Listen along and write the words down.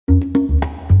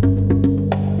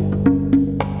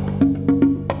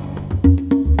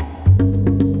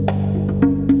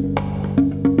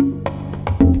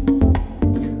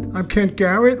Kent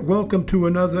Garrett. Welcome to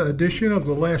another edition of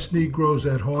The Last Negroes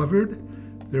at Harvard.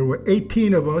 There were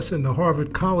 18 of us in the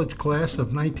Harvard College class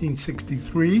of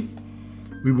 1963.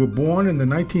 We were born in the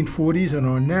 1940s and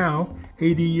are now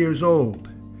 80 years old.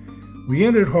 We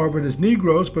entered Harvard as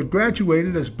Negroes but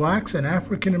graduated as Blacks and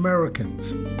African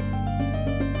Americans.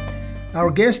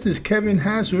 Our guest is Kevin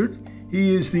Hazzard.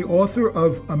 He is the author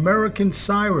of American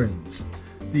Sirens,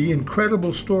 the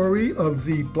incredible story of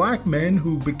the Black men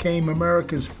who became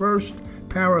America's first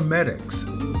paramedics.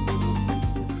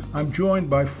 I'm joined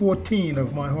by 14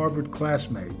 of my Harvard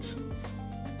classmates.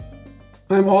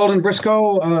 I'm Alden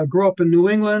Briscoe, grew up in New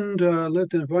England,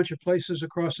 lived in a bunch of places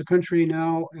across the country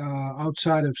now,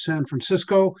 outside of San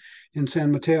Francisco in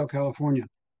San Mateo, California.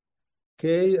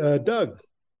 Okay, Doug.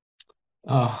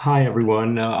 Hi,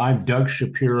 everyone. I'm Doug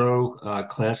Shapiro,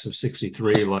 class of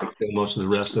 63, like most of the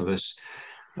rest of us.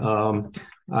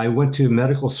 I went to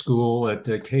medical school at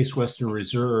Case Western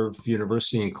Reserve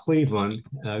University in Cleveland,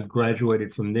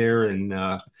 graduated from there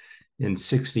in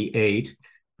 68.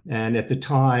 And at the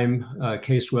time,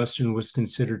 Case Western was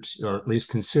considered, or at least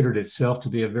considered itself to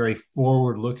be a very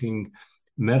forward-looking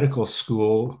medical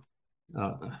school.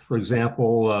 For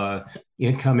example,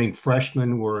 incoming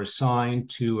freshmen were assigned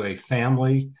to a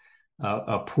family,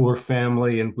 a poor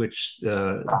family in which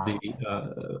the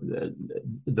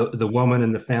woman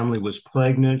in the family was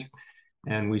pregnant,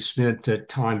 and we spent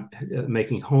time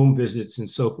making home visits and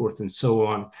so forth and so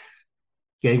on.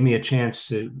 Gave me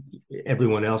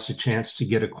everyone else a chance to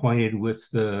get acquainted with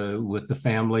the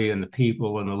family and the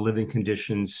people and the living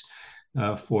conditions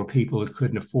for people who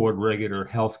couldn't afford regular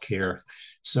health care.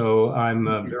 So I'm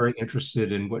very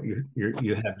interested in what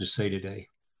you have to say today.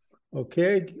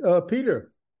 Okay,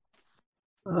 Peter.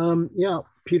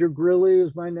 Peter Grilly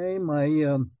is my name.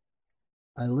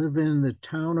 I live in the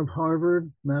town of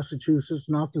Harvard, Massachusetts,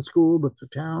 not the school, but the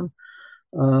town.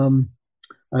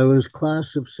 I was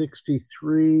class of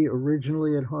 63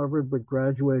 originally at Harvard, but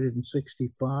graduated in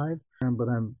 65. But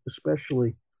I'm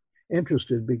especially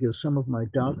interested because some of my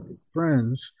doctor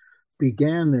friends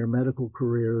began their medical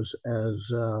careers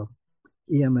as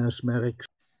EMS medics.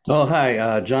 Oh,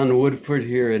 hi, John Woodford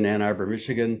here in Ann Arbor,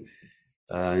 Michigan,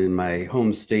 in my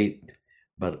home state,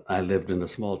 but I lived in a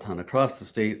small town across the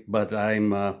state, but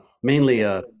I'm mainly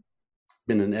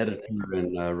been an editor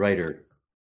and writer.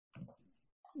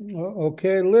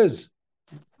 Okay, Liz.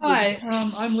 Hi,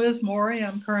 I'm Liz Morey.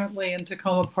 I'm currently in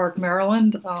Tacoma Park,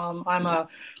 Maryland. I'm a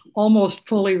almost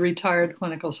fully retired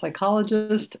clinical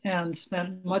psychologist and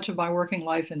spent much of my working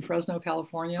life in Fresno,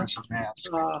 California.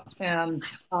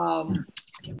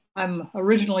 I'm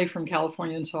originally from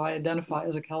California, and so I identify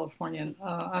as a Californian.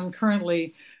 I'm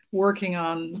currently working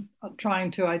on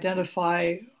trying to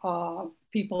identify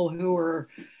people who are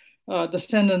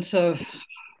descendants of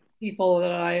people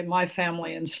that my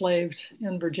family enslaved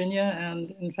in Virginia.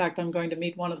 And in fact, I'm going to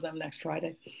meet one of them next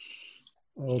Friday.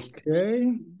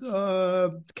 Okay.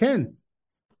 Ken.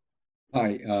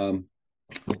 Hi, Ken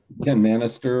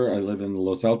Manister. I live in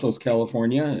Los Altos,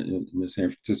 California, in the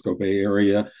San Francisco Bay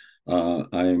Area.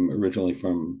 I'm originally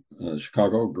from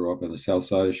Chicago, grew up on the south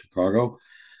side of Chicago,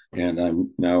 and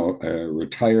I'm now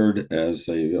retired as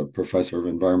a professor of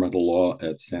environmental law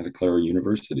at Santa Clara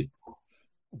University.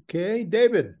 Okay,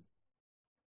 David.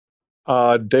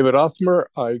 David Othmer.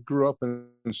 I grew up in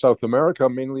South America,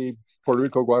 mainly Puerto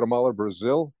Rico, Guatemala,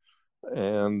 Brazil,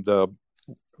 and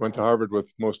went to Harvard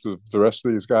with most of the rest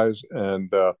of these guys,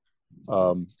 and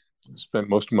spent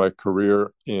most of my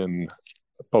career in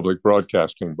public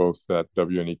broadcasting, both at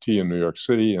WNET in New York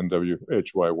City and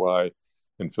WHYY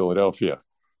in Philadelphia,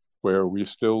 where we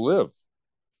still live.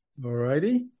 All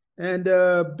righty. And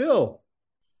Bill.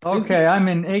 Okay, I'm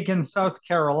in Aiken, South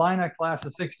Carolina, class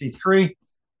of 63.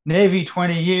 Navy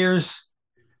 20 years,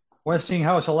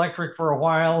 Westinghouse Electric for a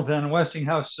while, then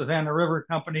Westinghouse Savannah River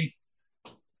Company,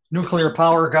 nuclear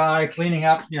power guy, cleaning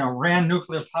up, ran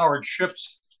nuclear powered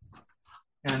ships,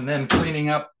 and then cleaning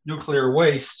up nuclear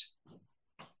waste,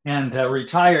 and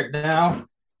retired now,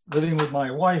 living with my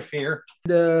wife here.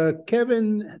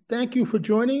 Kevin, thank you for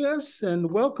joining us and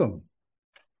welcome.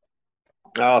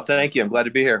 Oh, thank you. I'm glad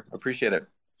to be here. Appreciate it.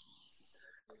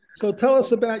 So tell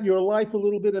us about your life, a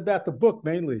little bit about the book,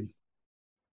 mainly.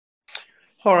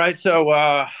 All right. So,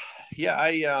 I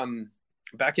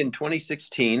back in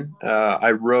 2016,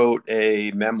 I wrote a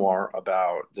memoir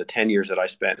about the 10 years that I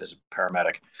spent as a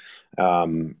paramedic.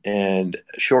 And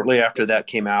shortly after that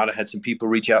came out, I had some people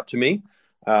reach out to me.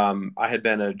 I had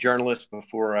been a journalist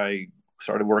before I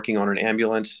started working on an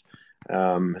ambulance,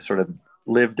 sort of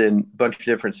lived in a bunch of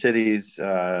different cities,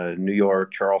 New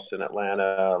York, Charleston,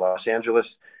 Atlanta, Los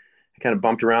Angeles. Kind of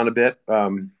bumped around a bit.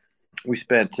 we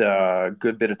spent a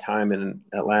good bit of time in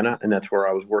Atlanta, and that's where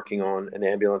I was working on an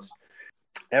ambulance.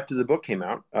 After the book came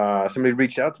out, somebody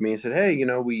reached out to me and said, "Hey,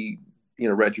 we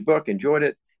read your book, enjoyed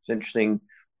it. It's interesting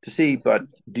to see, but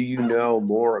do you know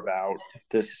more about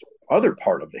this other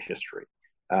part of the history?"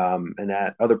 And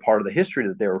that other part of the history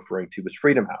that they're referring to was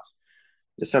Freedom House.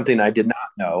 It's something I did not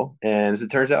know, and as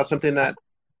it turns out, something that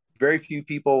very few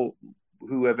people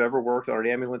who have ever worked on an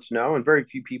ambulance know, and very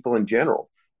few people in general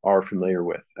are familiar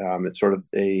with. It's sort of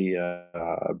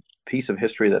a piece of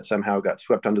history that somehow got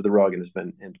swept under the rug and has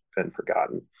been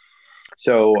forgotten.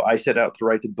 So I set out to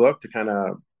write the book to kind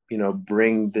of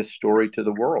bring this story to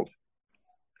the world,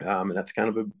 and that's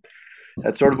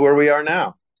sort of where we are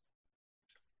now.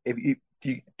 If you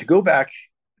to go back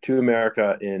to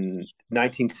America in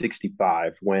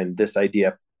 1965, when this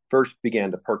idea first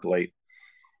began to percolate,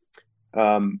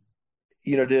 to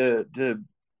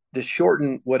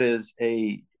shorten what is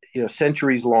a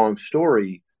centuries long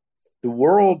story, the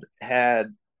world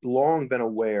had long been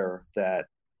aware that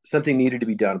something needed to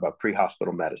be done about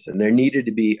pre-hospital medicine. There needed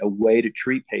to be a way to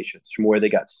treat patients from where they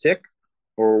got sick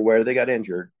or where they got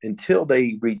injured until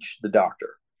they reached the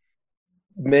doctor.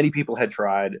 Many people had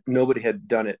tried. Nobody had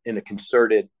done it in a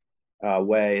concerted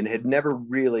way, and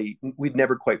we'd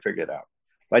never quite figured it out.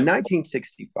 By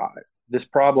 1965, this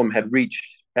problem had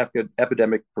reached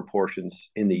epidemic proportions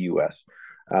in the U.S.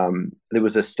 There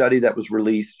was a study that was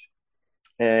released,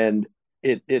 and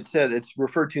it said, it's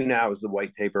referred to now as the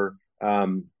white paper,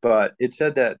 but it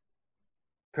said that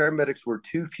paramedics were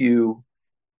too few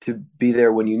to be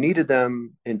there when you needed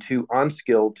them and too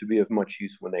unskilled to be of much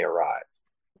use when they arrived.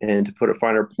 And to put a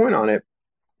finer point on it,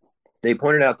 they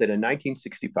pointed out that in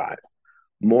 1965,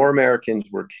 more Americans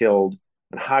were killed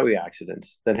in highway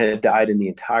accidents than had died in the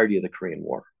entirety of the Korean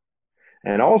War.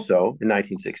 And also, in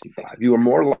 1965, you were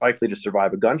more likely to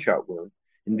survive a gunshot wound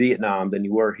in Vietnam than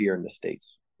you were here in the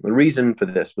States. The reason for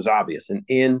this was obvious. And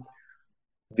in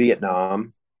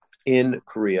Vietnam, in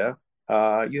Korea,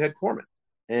 you had corpsmen.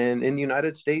 And in the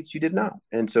United States, you did not.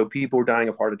 And so people were dying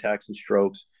of heart attacks and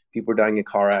strokes. People were dying in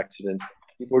car accidents.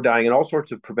 People were dying in all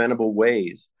sorts of preventable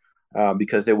ways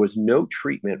because there was no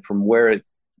treatment from where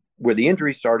the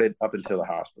injury started up until the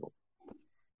hospital.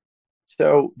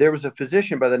 So there was a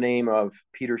physician by the name of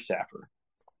Peter Safar.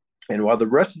 And while the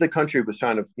rest of the country was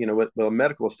kind of, the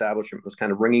medical establishment was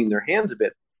kind of wringing their hands a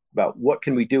bit about what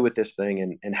can we do with this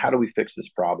thing and how do we fix this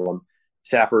problem,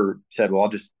 Safar said, well, I'll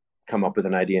just come up with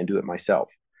an idea and do it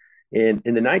myself. In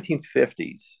the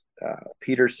 1950s,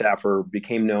 Peter Safar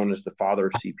became known as the father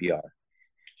of CPR.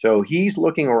 So he's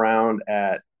looking around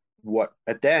at what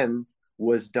then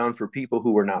was done for people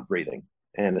who were not breathing.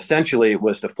 And essentially it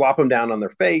was to flop them down on their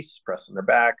face, press on their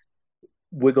back,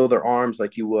 wiggle their arms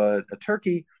like you would a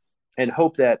turkey, and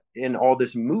hope that in all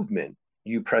this movement,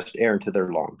 you pressed air into their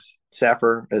lungs.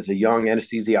 Safar, as a young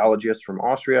anesthesiologist from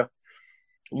Austria,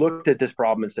 looked at this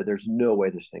problem and said, there's no way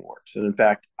this thing works. And in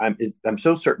fact, I'm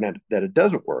so certain that it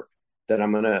doesn't work that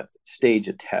I'm going to stage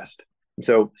a test. And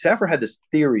so Safar had this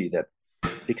theory that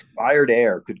expired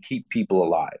air could keep people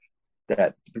alive,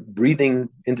 that breathing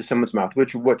into someone's mouth,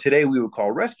 which what today we would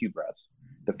call rescue breaths,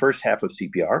 the first half of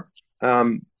CPR,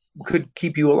 could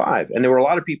keep you alive. And there were a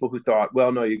lot of people who thought,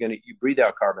 well, no, you breathe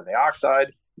out carbon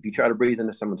dioxide. If you try to breathe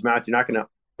into someone's mouth, not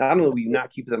only will you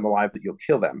not keep them alive, but you'll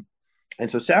kill them. And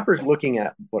so Safar's looking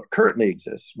at what currently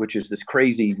exists, which is this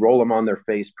crazy roll them on their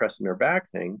face, pressing their back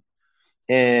thing.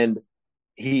 And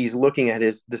he's looking at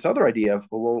this other idea of,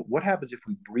 well, what happens if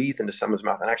we breathe into someone's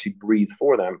mouth and actually breathe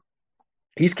for them?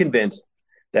 He's convinced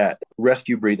that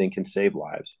rescue breathing can save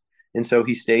lives. And so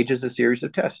he stages a series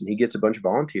of tests, and he gets a bunch of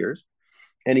volunteers,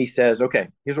 and he says, okay,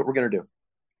 here's what we're going to do.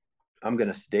 I'm going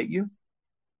to sedate you,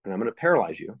 and I'm going to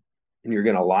paralyze you, and you're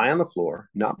going to lie on the floor,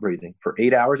 not breathing, for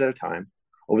 8 hours at a time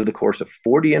over the course of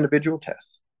 40 individual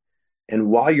tests. And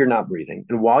while you're not breathing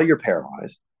and while you're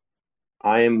paralyzed,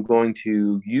 I am going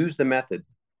to use the method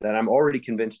that I'm already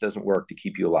convinced doesn't work to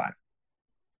keep you alive.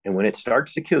 And when it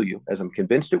starts to kill you, as I'm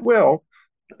convinced it will,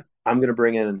 I'm going to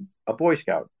bring in a Boy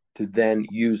Scout to then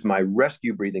use my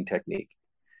rescue breathing technique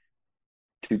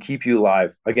to keep you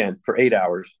alive, again, for 8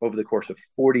 hours over the course of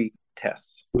 40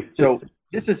 tests. So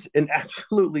this is it's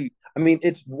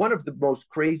one of the most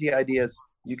crazy ideas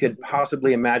you could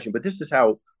possibly imagine. But this is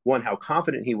how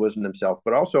confident he was in himself,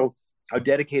 but also how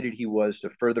dedicated he was to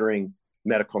furthering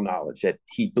medical knowledge, that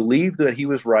he believed that he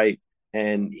was right,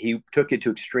 and he took it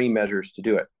to extreme measures to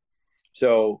do it.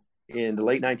 So in the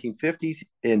late 1950s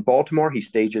in Baltimore, he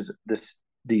stages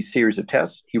these series of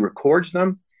tests. He records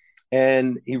them,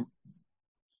 and he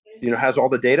has all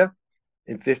the data.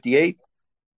 In 58,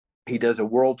 he does a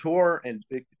world tour and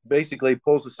basically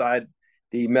pulls aside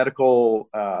the medical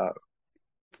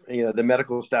the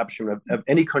medical establishment of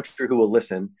any country who will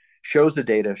listen, shows the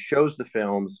data, shows the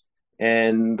films,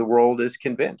 and the world is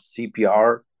convinced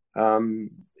CPR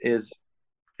is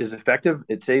effective.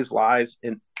 It saves lives.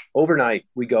 And overnight,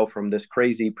 we go from this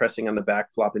crazy pressing on the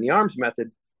back, flopping the arms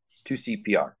method to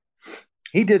CPR.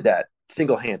 He did that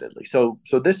single-handedly. So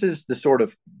this is the sort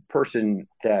of person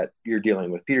that you're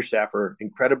dealing with. Peter Saffer,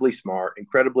 incredibly smart,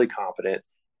 incredibly confident,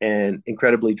 and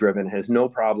incredibly driven, has no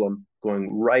problem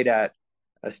going right at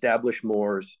established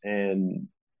Moors and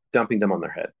dumping them on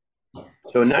their head.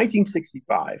 So in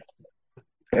 1965,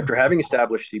 after having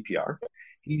established CPR,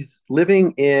 he's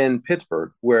living in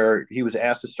Pittsburgh, where he was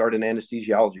asked to start an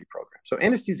anesthesiology program. So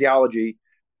anesthesiology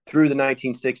through the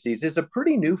 1960s is a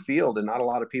pretty new field, and not a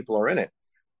lot of people are in it.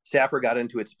 Saffer got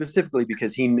into it specifically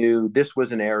because he knew this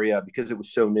was an area, because it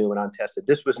was so new and untested,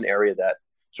 this was an area that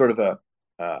sort of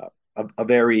a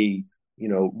very,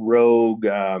 rogue,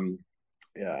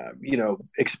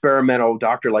 experimental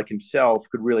doctor like himself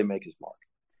could really make his mark.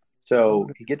 So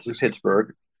he gets to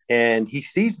Pittsburgh and he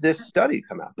sees this study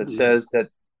come out that says that,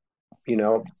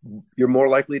 you're more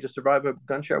likely to survive a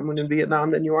gunshot wound in Vietnam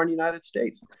than you are in the United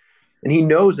States. And he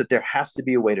knows that there has to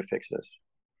be a way to fix this.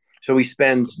 So he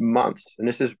spends months, and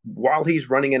this is while he's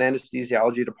running an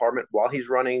anesthesiology department, while he's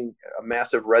running a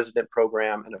massive resident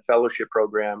program and a fellowship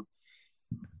program,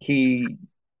 he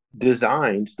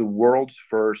designs the world's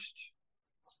first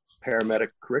paramedic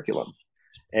curriculum.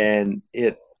 And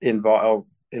it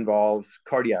involves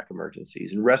cardiac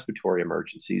emergencies and respiratory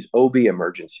emergencies, OB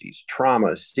emergencies,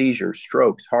 traumas, seizures,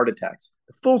 strokes, heart attacks,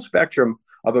 the full spectrum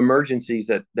of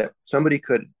emergencies that somebody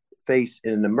could face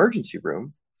in an emergency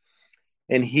room.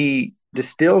 And he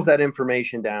distills that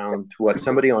information down to what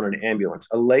somebody on an ambulance,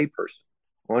 a layperson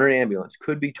on an ambulance,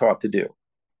 could be taught to do.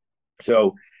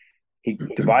 So he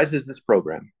devises this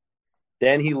program.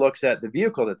 Then he looks at the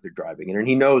vehicle that they're driving in, and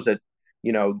he knows that,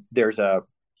 there's a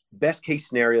best case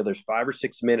scenario. There's 5 or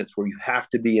 6 minutes where you have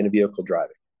to be in a vehicle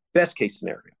driving. Best case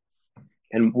scenario.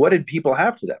 And what did people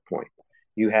have to that point?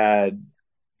 You had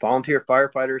volunteer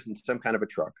firefighters in some kind of a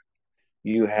truck.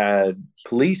 You had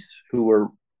police who were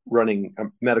running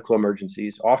medical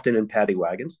emergencies, often in paddy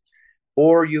wagons,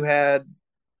 or you had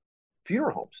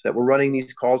funeral homes that were running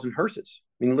these calls in hearses.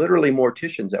 I mean, literally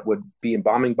morticians that would be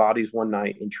embalming bodies one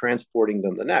night and transporting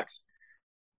them the next.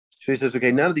 So he says,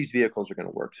 okay, none of these vehicles are going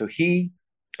to work. So he,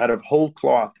 out of whole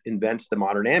cloth, invents the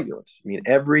modern ambulance. I mean,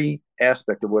 every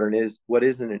aspect of what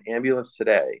is in an ambulance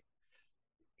today,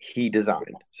 he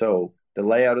designed. So the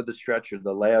layout of the stretcher,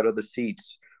 the layout of the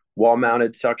seats,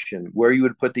 wall-mounted suction, where you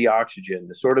would put the oxygen,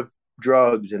 the sort of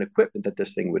drugs and equipment that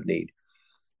this thing would need.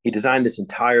 He designed this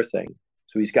entire thing.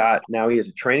 So he has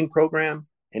a training program,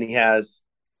 and he has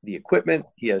the equipment,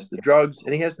 he has the drugs,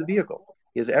 and he has the vehicle.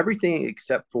 He has everything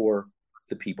except for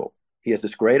the people. He has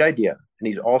this great idea, and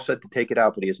he's all set to take it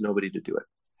out, but he has nobody to do it.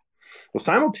 Well,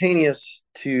 simultaneous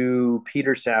to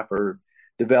Peter Saffer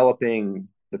developing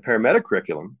the paramedic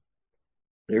curriculum,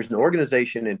 there's an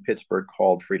organization in Pittsburgh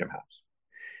called Freedom House.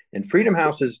 And Freedom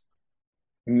House's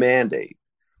mandate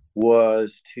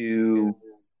was to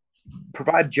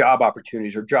provide job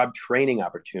opportunities or job training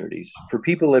opportunities for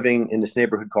people living in this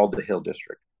neighborhood called the Hill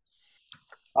District.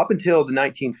 Up until the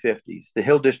 1950s, the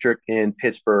Hill District in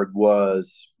Pittsburgh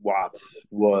was Watts,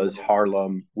 was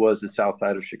Harlem, was the south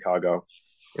side of Chicago.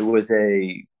 It was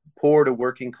a poor to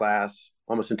working class,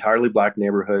 almost entirely Black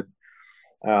neighborhood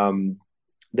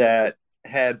that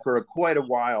had for quite a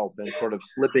while been sort of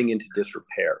slipping into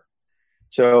disrepair.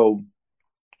 So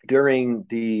during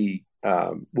the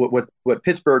what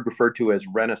Pittsburgh referred to as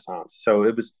Renaissance, so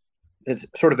it's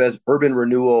sort of as urban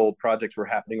renewal projects were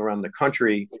happening around the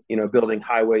country, building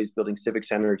highways, building civic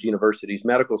centers, universities,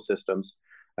 medical systems,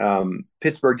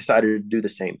 Pittsburgh decided to do the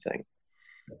same thing.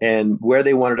 And where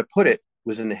they wanted to put it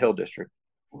was in the Hill District.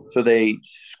 So they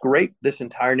scraped this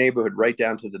entire neighborhood right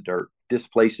down to the dirt,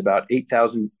 displaced about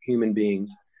 8,000 human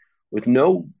beings with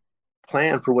no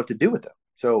plan for what to do with them.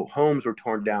 So homes were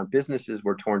torn down, businesses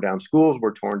were torn down, schools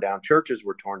were torn down, churches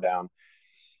were torn down.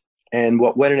 And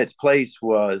what went in its place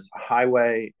was a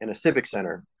highway and a civic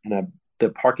center and the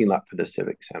parking lot for the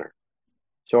civic center.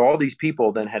 So all these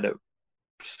people then had to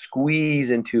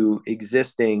squeeze into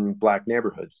existing Black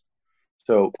neighborhoods.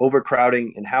 So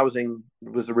overcrowding in housing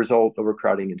was the result.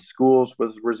 Overcrowding in schools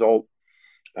was the result.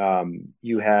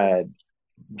 You had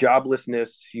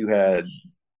joblessness. You had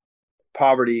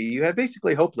poverty. You had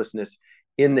basically hopelessness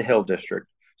in the Hill District.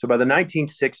 So by the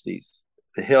 1960s,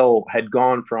 the Hill had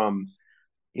gone from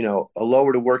a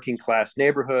lower to working class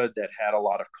neighborhood that had a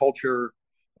lot of culture.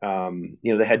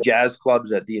 They had jazz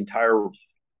clubs that the entire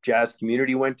jazz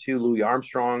community went to. Louis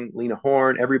Armstrong, Lena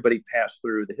Horne, everybody passed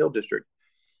through the Hill District.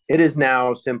 It is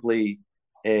now simply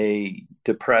a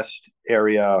depressed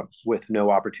area with no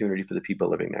opportunity for the people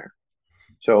living there.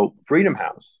 So Freedom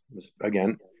House was,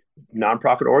 again,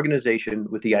 nonprofit organization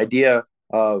with the idea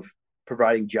of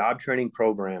providing job training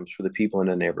programs for the people in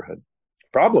the neighborhood.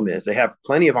 Problem is they have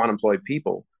plenty of unemployed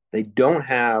people. They don't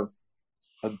have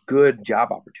a good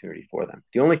job opportunity for them.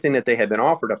 The only thing that they had been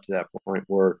offered up to that point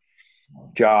were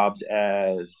jobs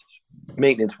as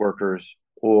maintenance workers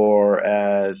or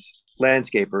as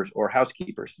landscapers or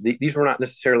housekeepers. These were not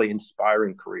necessarily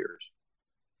inspiring careers.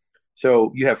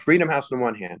 So you have Freedom House on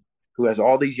one hand, who has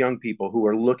all these young people who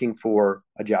are looking for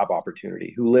a job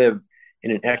opportunity, who live in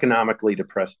an economically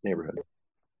depressed neighborhood.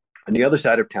 On the other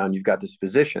side of town, you've got this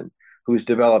physician who's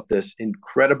developed this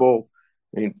incredible,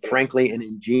 and frankly, an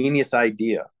ingenious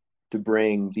idea to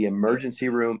bring the emergency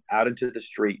room out into the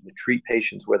street and to treat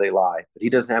patients where they lie, but he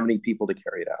doesn't have any people to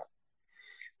carry it out.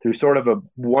 Through sort of a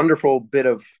wonderful bit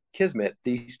of kismet,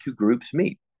 these two groups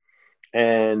meet.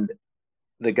 And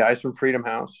the guys from Freedom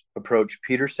House approach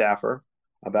Peter Saffer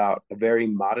about a very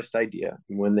modest idea.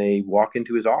 And when they walk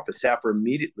into his office, Saffer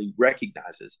immediately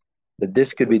recognizes that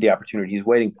this could be the opportunity he's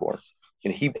waiting for.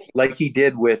 And he, like he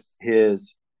did with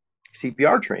his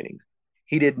CPR training,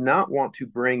 he did not want to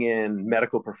bring in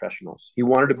medical professionals. He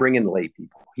wanted to bring in lay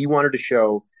people. He wanted to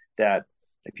show that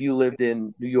if you lived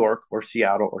in New York or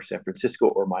Seattle or San Francisco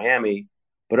or Miami,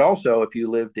 but also if you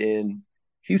lived in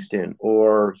Houston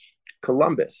or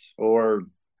Columbus or,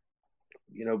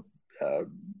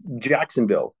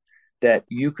 Jacksonville, that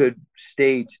you could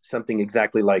stage something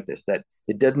exactly like this, that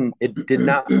it did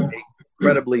not take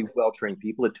incredibly well-trained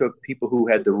people. It took people who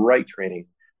had the right training,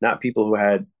 not people who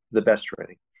had the best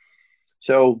training.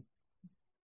 So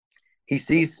he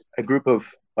sees a group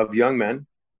of young men,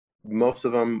 most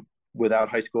of them without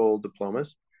high school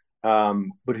diplomas,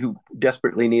 but who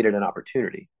desperately needed an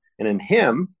opportunity. And in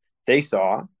him, they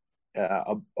saw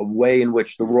a way in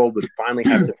which the world would finally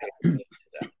have to pay attention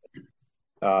to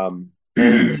them.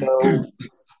 And so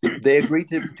they agreed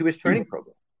to his training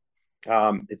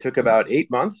program. It took about 8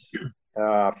 months,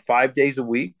 5 days a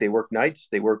week. They worked nights,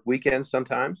 they worked weekends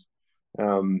sometimes.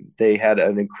 They had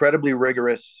an incredibly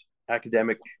rigorous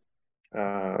academic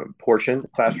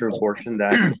classroom portion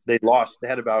that they lost. They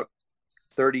had about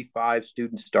 35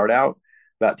 students start out,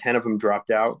 about 10 of them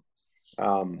dropped out.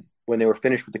 When they were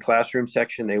finished with the classroom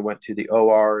section, they went to the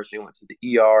ORs, they went to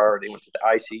the ER, they went to the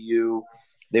ICU,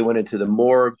 they went into the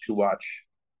morgue to watch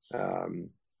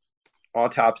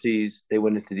autopsies, they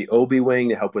went into the OB wing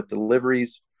to help with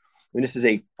deliveries. I mean, this is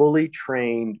a fully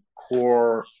trained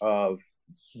core of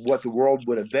what the world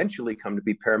would eventually come to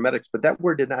be paramedics, but that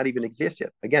word did not even exist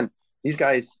yet. Again, these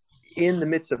guys in the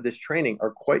midst of this training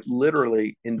are quite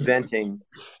literally inventing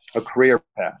a career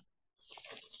path.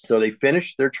 So they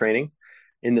finished their training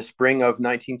in the spring of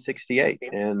 1968,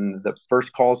 and the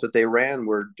first calls that they ran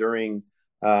were during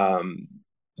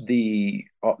the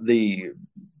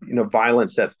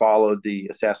violence that followed the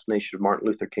assassination of Martin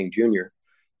Luther King Jr.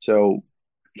 So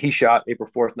he shot April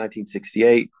 4th,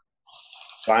 1968.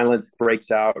 Violence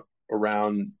breaks out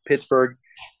around Pittsburgh.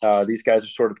 These guys are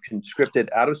sort of conscripted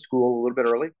out of school a little bit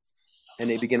early, and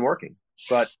they begin working.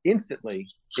 But instantly,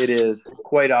 it is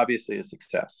quite obviously a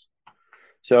success.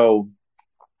 So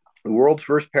the world's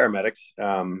first paramedics,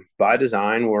 by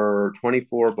design, were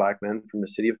 24 Black men from the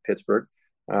city of Pittsburgh,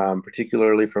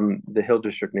 particularly from the Hill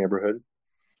District neighborhood.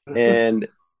 And,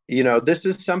 this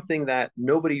is something that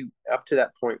nobody up to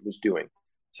that point was doing.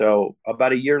 So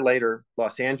about a year later,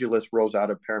 Los Angeles rolls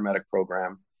out a paramedic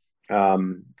program.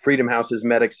 Freedom House's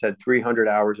medics had 300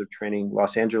 hours of training.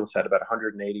 Los Angeles had about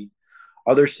 180.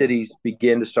 Other cities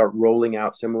begin to start rolling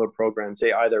out similar programs.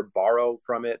 They either borrow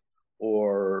from it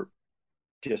or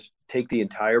just take the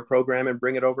entire program and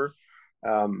bring it over.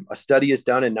 A study is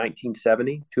done in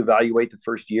 1970 to evaluate the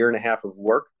first year and a half of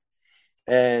work.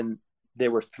 And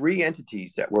there were 3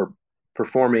 entities that were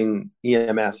performing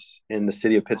EMS in the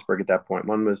city of Pittsburgh at that point.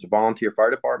 One was the volunteer fire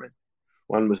department,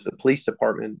 one was the police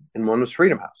department, and one was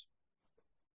Freedom House.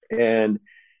 And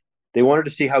they wanted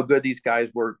to see how good these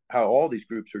guys were, how all these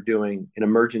groups were doing in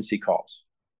emergency calls.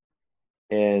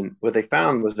 And what they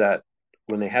found was that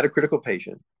when they had a critical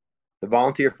patient, the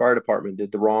volunteer fire department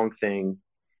did the wrong thing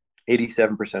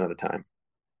 87% of the time.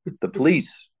 The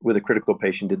police with a critical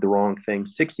patient did the wrong thing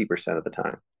 60% of the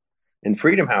time. And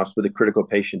Freedom House with a critical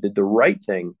patient did the right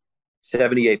thing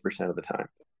 78% of the time.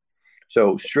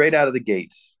 So straight out of the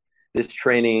gates, this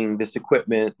training, this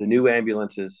equipment, the new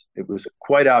ambulances, it was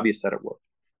quite obvious that it worked.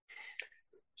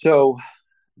 So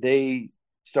they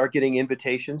start getting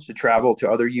invitations to travel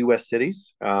to other U.S.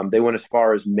 cities. They went as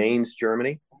far as Mainz,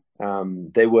 Germany.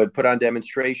 They would put on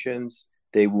demonstrations.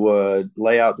 They would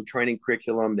lay out the training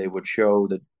curriculum. They would show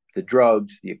the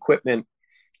drugs, the equipment,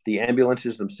 the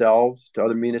ambulances themselves to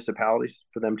other municipalities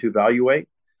for them to evaluate.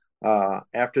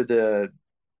 After the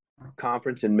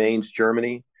conference in Mainz,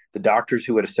 Germany, the doctors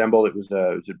who had assembled, it was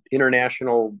an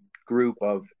international group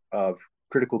of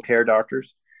critical care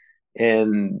doctors.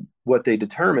 And what they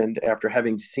determined after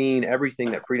having seen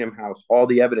everything that Freedom House, all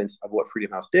the evidence of what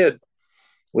Freedom House did,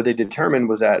 what they determined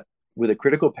was that with a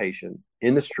critical patient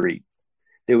in the street,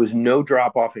 there was no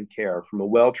drop off in care from a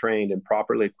well-trained and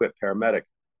properly equipped paramedic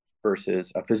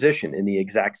versus a physician in the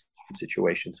exact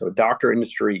situation. So a doctor in the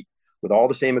street with all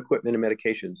the same equipment and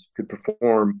medications could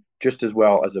perform just as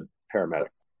well as a paramedic,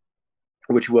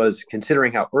 which was,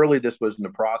 considering how early this was in the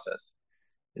process,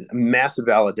 a massive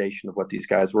validation of what these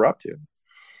guys were up to.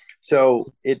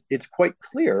 So it's quite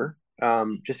clear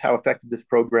just how effective this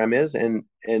program is. And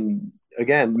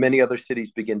again, many other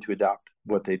cities begin to adopt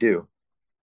what they do.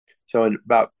 So in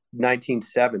about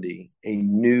 1970, a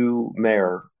new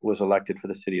mayor was elected for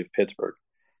the city of Pittsburgh.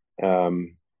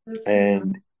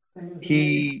 And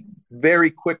he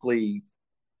very quickly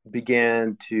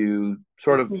began to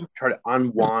sort of try to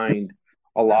unwind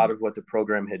a lot of what the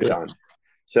program had done.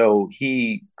 So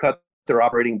he cut their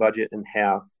operating budget in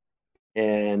half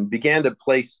and began to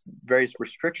place various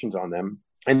restrictions on them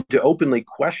and to openly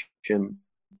question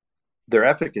their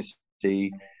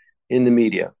efficacy in the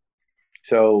media.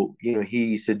 So,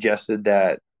 he suggested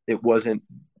that it wasn't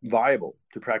viable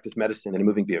to practice medicine in a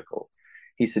moving vehicle.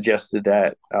 He suggested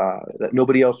that that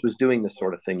nobody else was doing this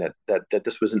sort of thing, that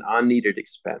this was an unneeded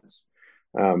expense.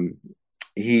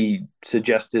 He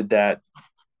suggested that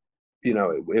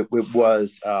it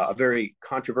was a very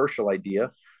controversial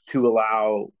idea to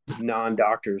allow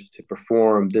non-doctors to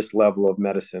perform this level of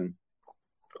medicine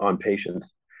on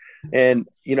patients. And,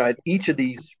 at each of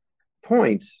these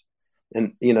points,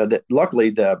 and, that luckily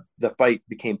the fight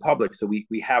became public. So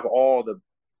we have all the,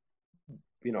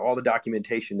 all the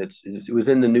documentation. It was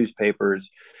in the newspapers.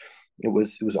 It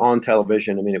was on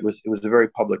television. I mean, it was a very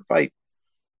public fight.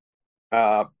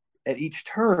 At each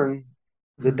turn,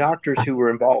 the doctors who were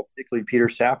involved, particularly Peter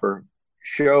Saffer,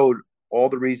 showed all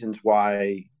the reasons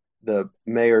why the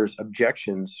mayor's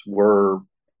objections were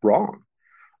wrong.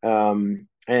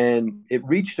 And it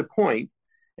reached a point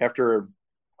after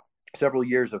several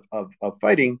years of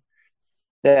fighting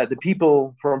that the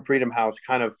people from Freedom House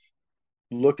kind of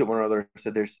looked at one another and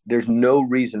said, there's no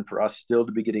reason for us still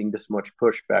to be getting this much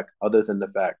pushback other than the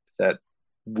fact that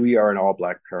we are an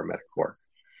all-Black paramedic corps.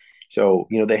 So,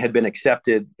 they had been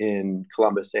accepted in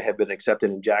Columbus, they had been accepted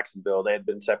in Jacksonville, they had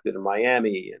been accepted in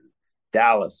Miami and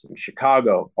Dallas and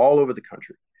Chicago, all over the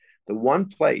country. The one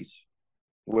place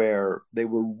where they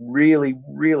were really,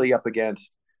 really up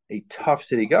against a tough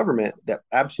city government that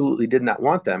absolutely did not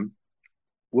want them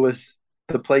was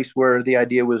the place where the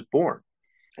idea was born.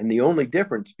 And the only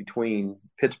difference between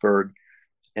Pittsburgh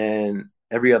and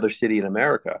every other city in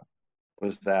America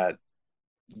was that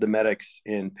the medics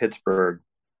in Pittsburgh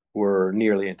were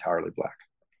nearly entirely Black.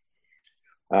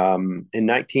 In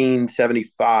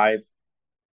 1975,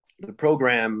 the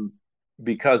program,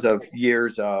 because of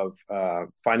years of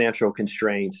financial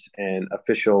constraints and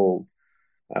official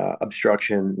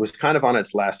obstruction, was kind of on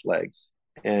its last legs.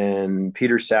 And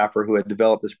Peter Saffer, who had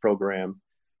developed this program,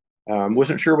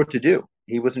 wasn't sure what to do.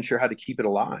 He wasn't sure how to keep it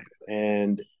alive.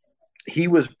 And he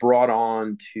was brought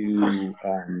on to,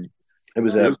 it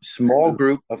was a small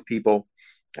group of people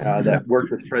that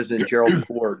worked with President Gerald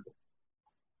Ford.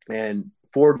 And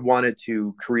Ford wanted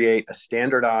to create a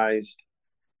standardized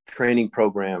training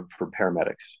program for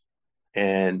paramedics.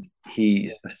 And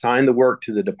he assigned the work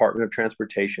to the Department of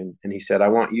Transportation. And he said, I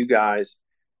want you guys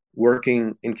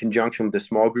working in conjunction with a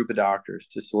small group of doctors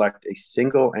to select a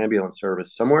single ambulance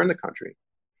service somewhere in the country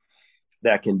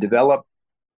that can develop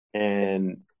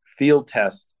and field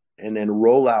test and then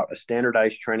roll out a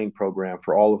standardized training program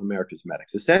for all of America's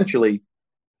medics. Essentially,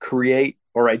 create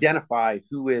or identify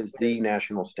who is the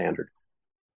national standard.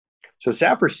 So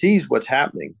Saffer sees what's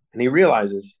happening, and he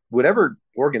realizes whatever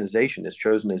organization is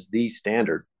chosen as the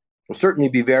standard will certainly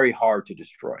be very hard to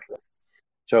destroy.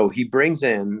 So he brings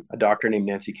in a doctor named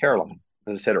Nancy Caroline.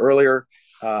 As I said earlier,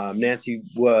 Nancy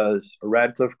was a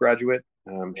Radcliffe graduate.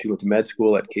 She went to med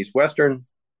school at Case Western,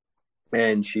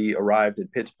 and she arrived in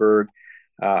Pittsburgh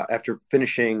after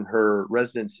finishing her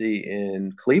residency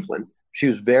in Cleveland. She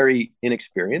was very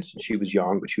inexperienced. She was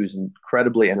young, but she was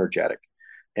incredibly energetic.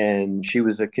 And she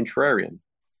was a contrarian.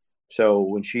 So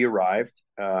when she arrived,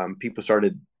 people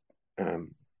started,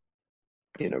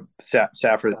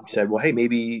 Saffer said, well, hey,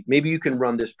 maybe you can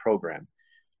run this program.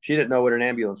 She didn't know what an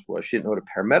ambulance was. She didn't know what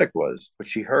a paramedic was, but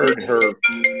she heard her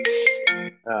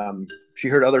she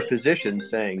heard other physicians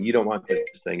saying, "You don't want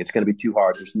this thing. It's going to be too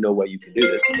hard. There's no way you can do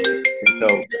this." And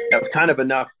so that was kind of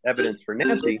enough evidence for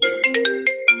Nancy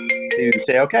to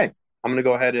say, "Okay, I'm going to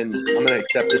go ahead and I'm going to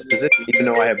accept this position, even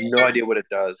though I have no idea what it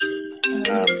does,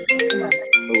 or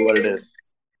what it is."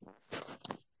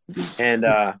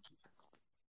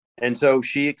 And so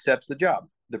she accepts the job.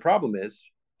 The problem is,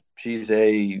 she's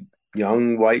a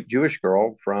young white Jewish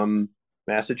girl from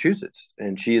Massachusetts,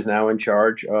 and she is now in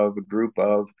charge of a group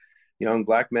of young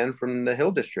Black men from the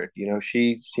Hill District.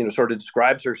 She sort of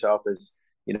describes herself as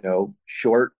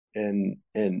short and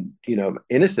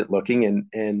innocent looking,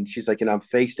 and she's like, I'm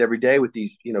faced every day with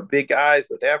these big guys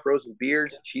with afros and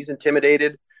beards. She's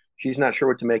intimidated. She's not sure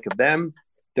what to make of them.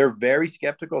 They're very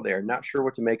skeptical. They're not sure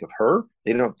what to make of her.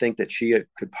 They don't think that she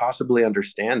could possibly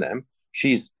understand them.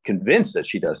 She's convinced that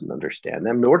she doesn't understand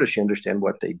them, nor does she understand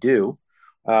what they do.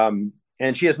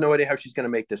 And she has no idea how she's going to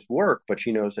make this work, but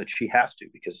she knows that she has to,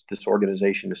 because this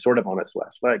organization is sort of on its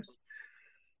last legs.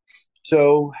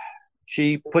 So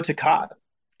she puts a cot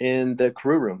in the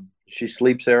crew room. She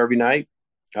sleeps there every night.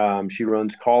 She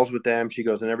runs calls with them. She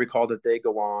goes on every call that they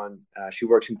go on. She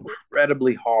works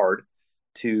incredibly hard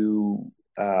to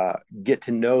get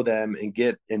to know them and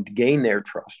gain their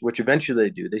trust, which eventually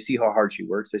they do. They see how hard she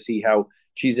works. They see how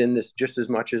she's in this just as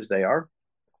much as they are.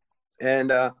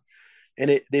 And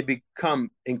they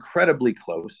become incredibly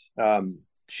close.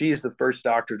 She is the first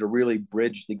doctor to really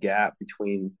bridge the gap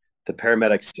between the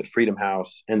paramedics at Freedom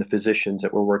House and the physicians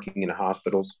that were working in the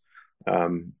hospitals.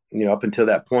 Up until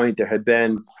that point, there had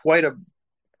been quite a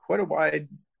wide,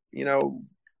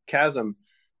 chasm,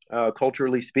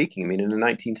 culturally speaking. I mean, in the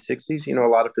 1960s, a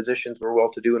lot of physicians were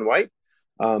well-to-do and white.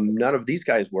 None of these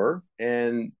guys were,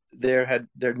 and there'd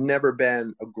never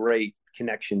been a great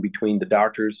connection between the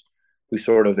doctors who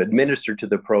sort of administered to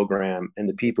the program and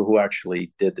the people who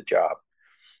actually did the job.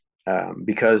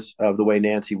 Because of the way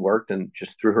Nancy worked and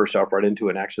just threw herself right into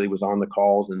it, and actually was on the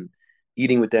calls and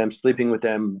eating with them, sleeping with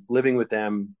them, living with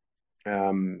them.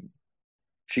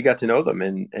 She got to know them,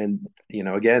 and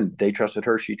again, they trusted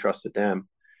her, she trusted them.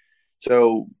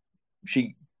 So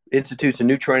she institutes a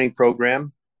new training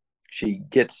program. She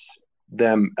gets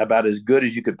them about as good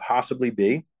as you could possibly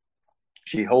be.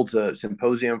 She holds a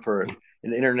symposium for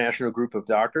an international group of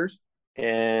doctors.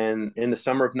 And in the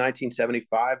summer of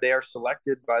 1975, they are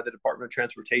selected by the Department of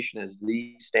Transportation as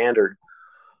the standard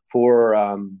for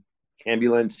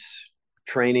ambulance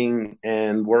training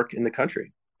and work in the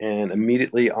country. And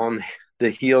immediately on the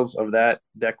heels of that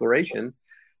declaration,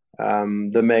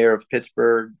 the mayor of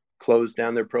Pittsburgh closed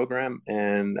down their program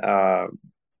and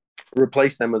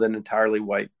replaced them with an entirely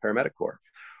white paramedic corps.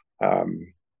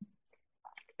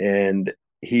 And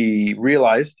he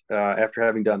realized after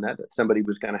having done that somebody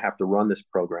was going to have to run this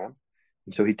program.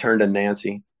 And so he turned to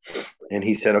Nancy and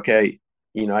he said, "Okay,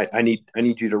 I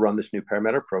need you to run this new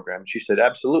paramedic program." And she said,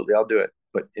 "Absolutely, I'll do it.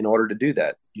 But in order to do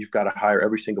that, you've got to hire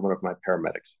every single one of my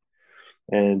paramedics."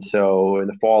 And so in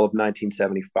the fall of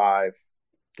 1975,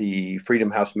 the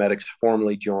Freedom House medics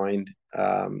formally joined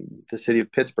the city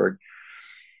of Pittsburgh.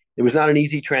 It was not an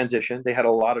easy transition. They had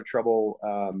a lot of trouble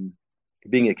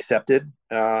being accepted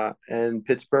in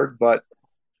Pittsburgh, but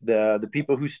the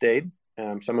people who stayed,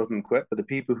 some of them quit, but the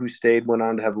people who stayed went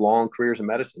on to have long careers in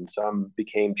medicine. Some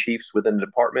became chiefs within the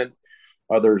department.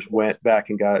 Others went back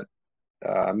and got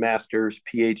masters,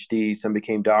 PhDs. Some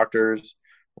became doctors.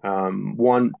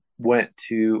 One went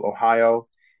to Ohio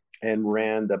and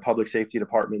ran the public safety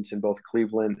departments in both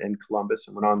Cleveland and Columbus,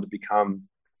 and went on to become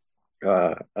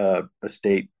a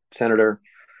state senator.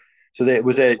 So they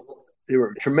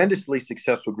were a tremendously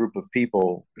successful group of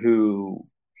people who,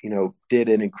 did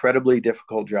an incredibly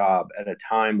difficult job at a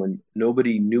time when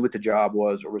nobody knew what the job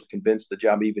was or was convinced the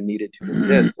job even needed to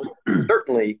exist.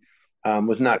 Certainly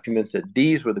was not convinced that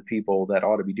these were the people that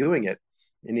ought to be doing it.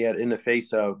 And yet, in the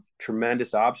face of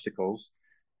tremendous obstacles,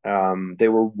 they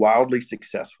were wildly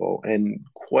successful and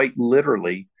quite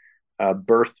literally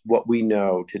birthed what we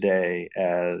know today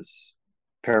as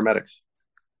paramedics.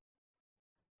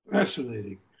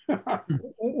 Fascinating.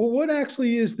 What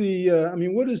actually is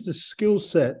what is the skill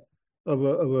set of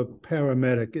a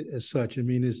paramedic as such? I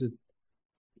mean, is it,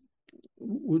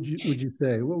 what would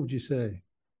you say?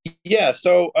 Yeah.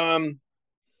 So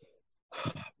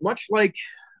much like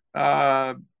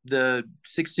the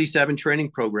 67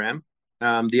 training program,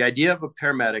 the idea of a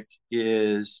paramedic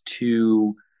is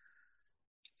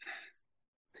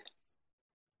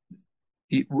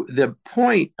the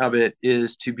point of it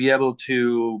is to be able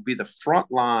to be the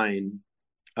front line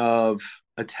of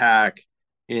attack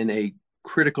in a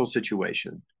critical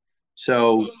situation.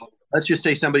 So let's just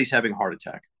say somebody's having a heart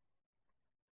attack.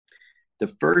 the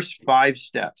first 5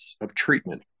 steps of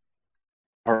treatment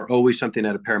are always something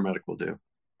that a paramedic will do.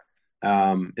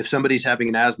 If somebody's having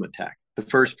an asthma attack, the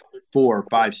first 4 or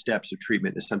 5 steps of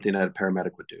treatment is something that a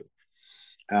paramedic would do.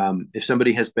 If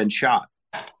somebody has been shot,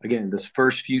 again, the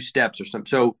first few steps or something.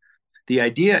 So the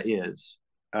idea is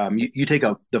you take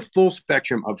the full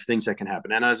spectrum of things that can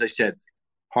happen. And as I said,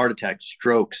 heart attacks,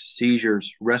 strokes,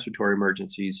 seizures, respiratory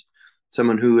emergencies,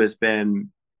 someone who has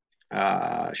been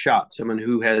shot, someone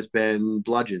who has been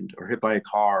bludgeoned or hit by a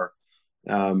car,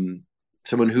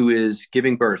 someone who is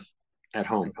giving birth at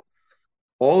home.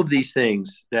 All of these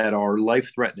things that are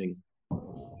life-threatening,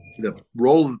 the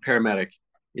role of the paramedic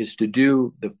is to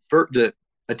do the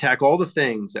attack all the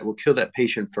things that will kill that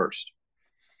patient first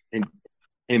and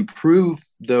improve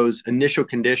those initial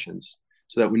conditions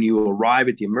so that when you arrive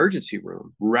at the emergency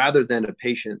room, rather than a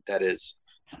patient that is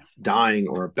dying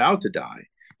or about to die,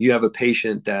 you have a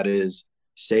patient that is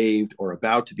saved or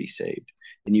about to be saved.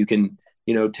 And you can,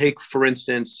 take, for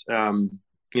instance,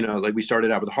 like we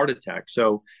started out with a heart attack.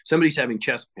 So somebody's having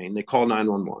chest pain, they call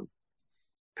 911.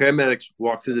 Paramedics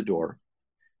walk through the door.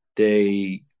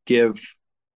 They give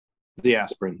the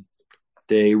aspirin.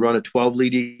 They run a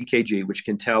 12-lead EKG, which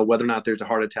can tell whether or not there's a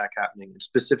heart attack happening and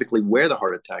specifically where the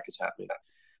heart attack is happening.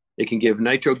 They can give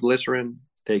nitroglycerin.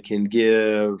 They can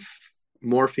give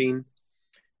morphine.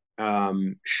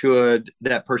 Should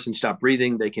that person stop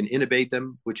breathing, they can intubate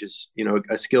them, which is,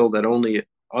 a skill that only,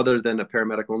 other than a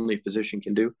paramedic, only a physician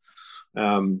can do.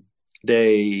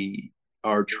 They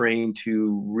are trained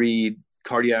to read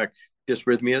cardiac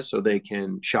dysrhythmia, so they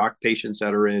can shock patients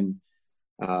that are in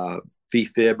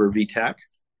VFib or VTAC.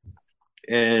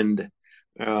 And,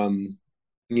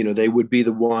 they would be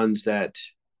the ones that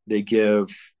they give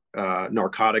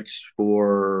narcotics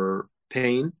for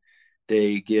pain.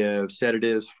 They give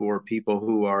sedatives for people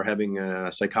who are having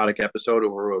a psychotic episode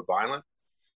or who are violent.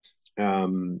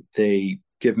 They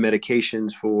give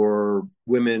medications for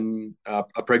women,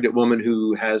 a pregnant woman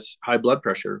who has high blood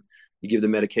pressure. You give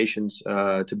them medications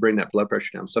to bring that blood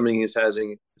pressure down. Someone is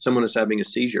having a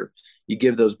seizure. You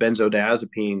give those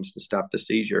benzodiazepines to stop the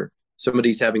seizure.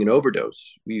 Somebody's having an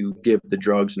overdose. You give the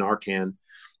drugs Narcan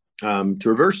to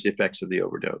reverse the effects of the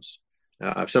overdose.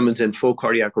 If someone's in full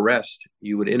cardiac arrest,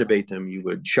 you would intubate them, you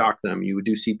would shock them, you would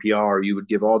do CPR, you would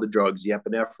give all the drugs, the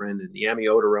epinephrine and the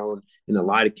amiodarone and the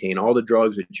lidocaine, all the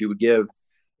drugs that you would give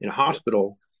in a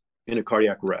hospital in a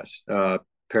cardiac arrest,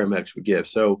 paramedics would give.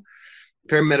 So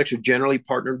paramedics are generally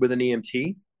partnered with an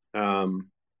EMT.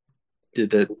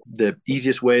 The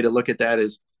easiest way to look at that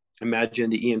is imagine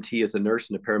the EMT as the nurse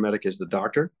and the paramedic as the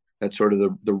doctor. That's sort of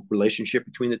the relationship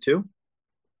between the two.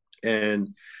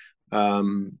 And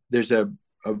there's an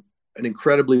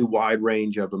incredibly wide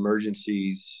range of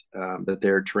emergencies that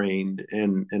they're trained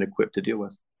and equipped to deal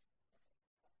with.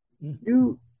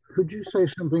 Could you say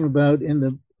something about, in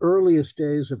the earliest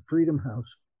days of Freedom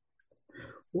House,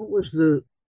 what was the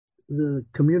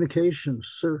communication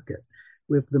circuit?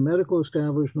 If the medical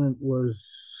establishment was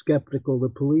skeptical, the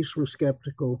police were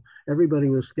skeptical, everybody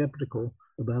was skeptical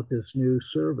about this new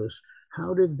service.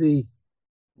 How did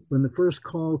when the first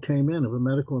call came in of a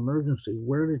medical emergency,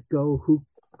 where did it go?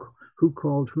 Who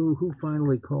called who? Who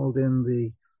finally called in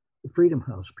the Freedom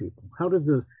House people? How did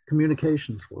the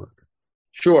communications work?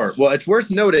 Sure. Well, it's worth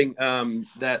noting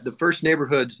that the first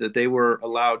neighborhoods that they were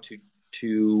allowed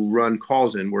to run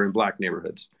calls in were in Black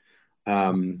neighborhoods.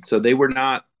 So they were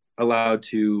not allowed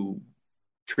to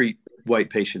treat white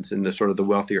patients in the sort of the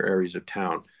wealthier areas of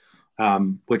town,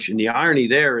 which, in the irony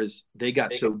there is they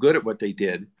got so good at what they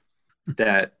did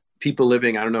that people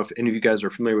living, I don't know if any of you guys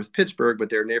are familiar with Pittsburgh, but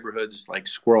there are neighborhoods like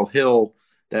Squirrel Hill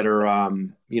that are,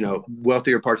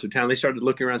 wealthier parts of town. They started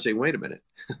looking around saying, wait a minute,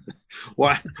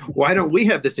 why don't we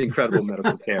have this incredible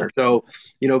medical care? So,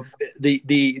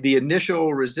 the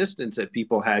initial resistance that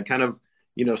people had kind of,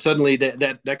 suddenly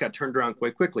that got turned around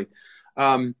quite quickly.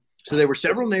 So there were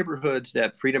several neighborhoods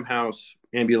that Freedom House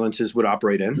ambulances would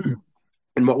operate in.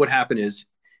 And what would happen is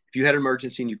if you had an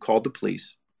emergency and you called the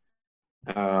police,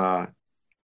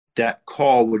 that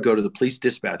call would go to the police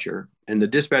dispatcher, and the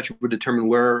dispatcher would determine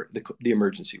where the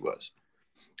emergency was.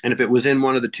 And if it was in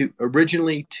one of the two,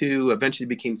 originally two, eventually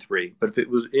became three, but if it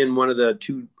was in one of the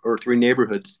 2 or 3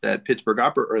 neighborhoods that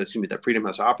that Freedom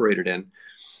House operated in,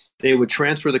 they would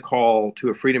transfer the call to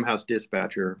a Freedom House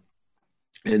dispatcher,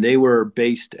 and they were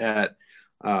based at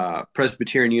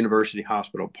Presbyterian University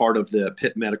Hospital, part of the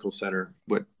Pitt Medical Center,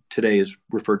 what today is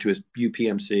referred to as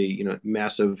UPMC,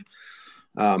 massive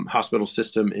hospital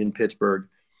system in Pittsburgh.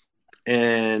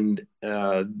 And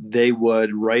they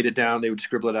would write it down. They would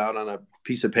scribble it out on a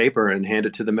piece of paper and hand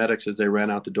it to the medics as they ran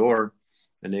out the door,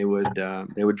 and they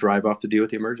would drive off to deal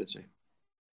with the emergency.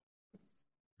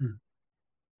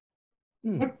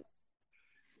 What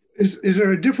is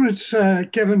there a difference,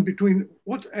 Kevin, between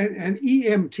what an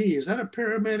EMT? Is that a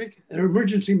paramedic, an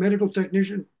emergency medical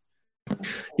technician?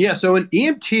 Yeah, so an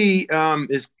EMT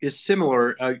is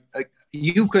similar.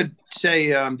 You could say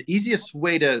the easiest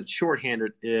way to shorthand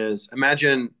it is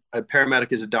imagine a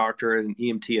paramedic as a doctor and an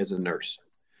EMT as a nurse.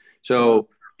 So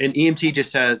an EMT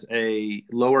just has a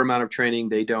lower amount of training.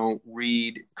 They don't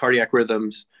read cardiac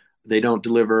rhythms. They don't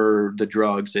deliver the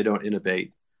drugs. They don't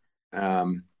intubate.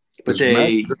 But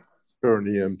they. Or an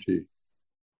EMT.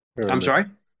 I'm sorry.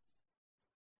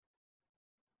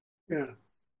 Yeah,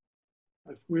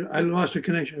 I lost a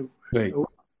connection. Right.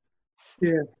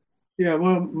 Yeah.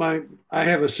 Well, I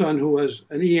have a son who was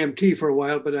an EMT for a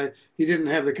while, but he didn't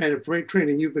have the kind of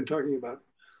training you've been talking about.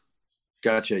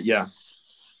 Gotcha. Yeah.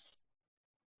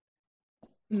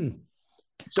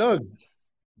 Doug.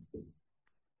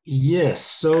 Yes.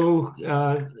 So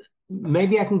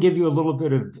maybe I can give you a little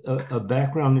bit of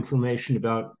background information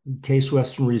about Case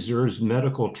Western Reserve's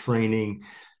medical training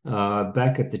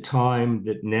back at the time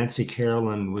that Nancy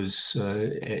Carolyn was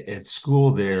at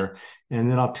school there. And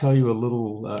then I'll tell you a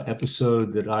little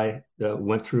episode that I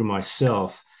went through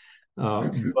myself.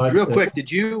 But real quick, did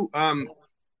you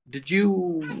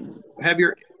have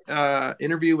your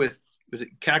interview with, was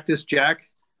it Cactus Jack?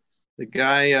 The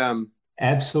guy.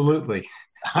 Absolutely.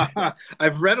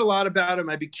 I've read a lot about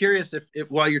him. I'd be curious if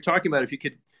while you're talking about it, if you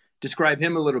could describe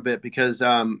him a little bit, because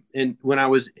when I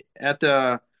was at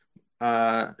the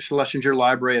Schlesinger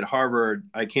Library at Harvard,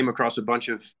 I came across a bunch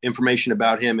of information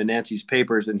about him in Nancy's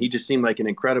papers, and he just seemed like an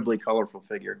incredibly colorful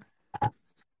figure.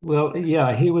 Well,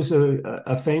 yeah, he was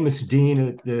a famous dean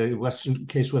at the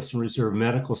Case Western Reserve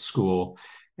Medical School,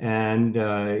 and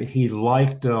he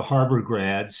liked Harvard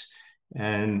grads.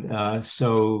 And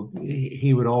so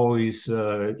he would always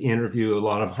interview a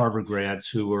lot of Harvard grads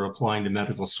who were applying to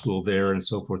medical school there and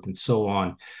so forth and so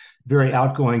on. Very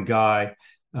outgoing guy,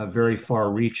 very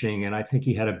far reaching. And I think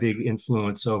he had a big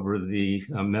influence over the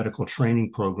medical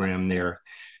training program there.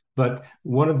 But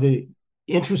one of the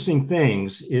interesting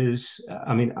things is,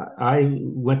 I mean, I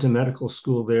went to medical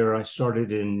school there. I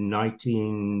started in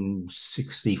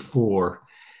 1964.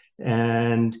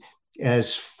 And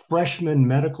as freshman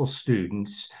medical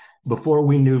students, before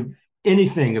we knew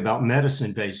anything about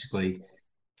medicine, basically,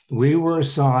 we were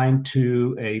assigned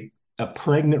to a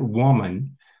pregnant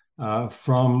woman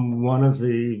from one of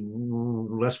the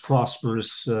less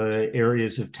prosperous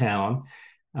areas of town.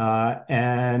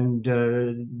 And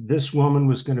this woman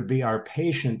was going to be our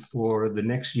patient for the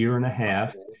next year and a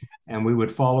half. And we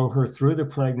would follow her through the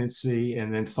pregnancy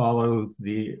and then follow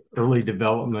the early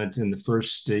development in the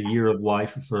first year of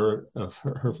life of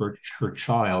her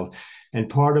child. And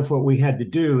part of what we had to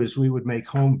do is we would make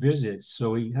home visits.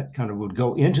 So we kind of would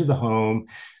go into the home,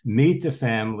 meet the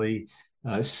family,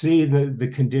 see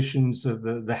the conditions of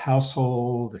the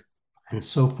household and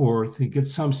so forth, and get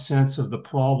some sense of the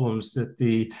problems that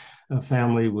the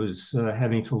family was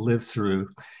having to live through.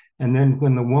 And then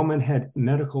when the woman had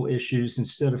medical issues,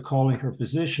 instead of calling her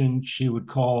physician, she would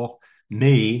call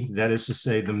me, that is to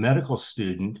say, the medical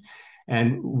student,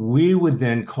 and we would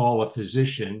then call a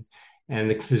physician, and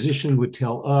the physician would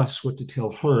tell us what to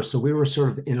tell her. So we were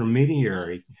sort of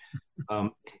intermediary.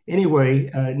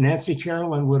 Anyway, Nancy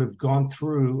Carolyn would have gone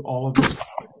through all of this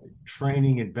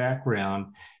training and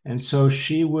background, and so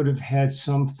she would have had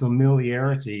some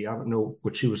familiarity. I don't know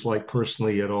what she was like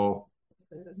personally at all,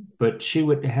 but she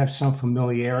would have some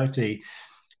familiarity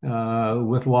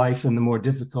with life in the more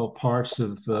difficult parts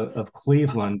of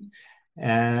Cleveland.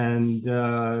 And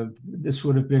this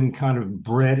would have been kind of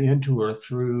bred into her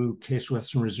through Case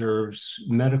Western Reserve's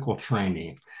medical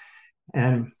training.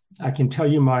 And I can tell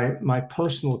you my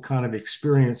personal kind of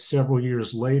experience several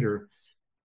years later.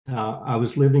 I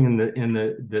was living in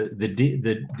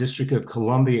the District of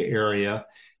Columbia area,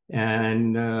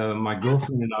 and my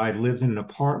girlfriend and I lived in an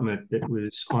apartment that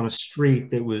was on a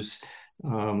street that was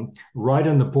right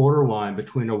on the borderline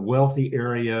between a wealthy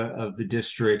area of the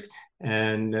district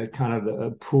and kind of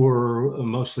a poor,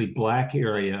 mostly Black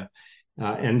area.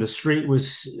 And the street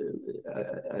was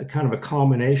kind of a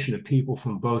combination of people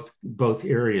from both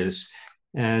areas.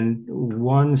 And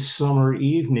one summer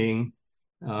evening,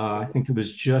 I think it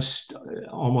was just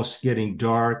almost getting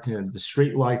dark and the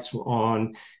street lights were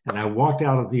on, and I walked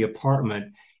out of the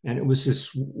apartment, and it was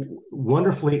this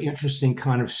wonderfully interesting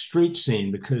kind of street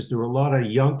scene because there were a lot of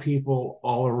young people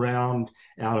all around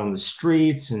out on the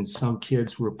streets, and some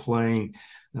kids were playing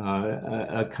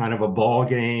a kind of a ball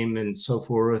game and so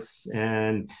forth.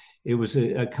 And it was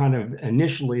a kind of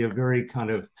initially a very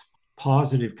kind of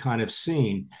positive kind of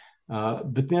scene.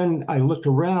 But then I looked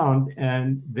around,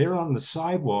 and there on the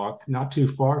sidewalk, not too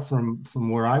far from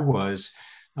where I was,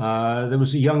 there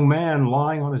was a young man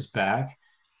lying on his back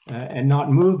and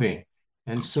not moving.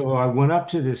 And so I went up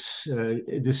to this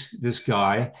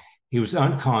guy. He was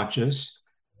unconscious.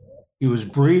 He was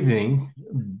breathing,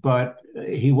 but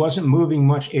he wasn't moving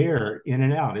much air in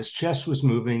and out. His chest was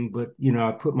moving, but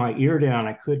I put my ear down.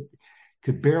 I could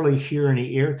barely hear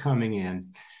any air coming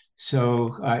in.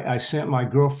 So I sent my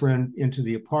girlfriend into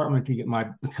the apartment to get my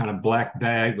kind of black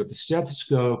bag with the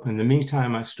stethoscope. In the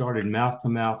meantime, I started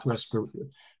mouth-to-mouth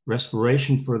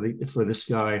respiration for this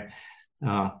guy.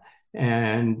 To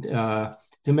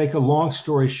make a long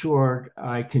story short,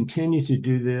 I continued to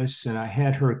do this, and I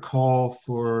had her call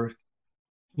for,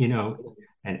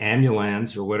 an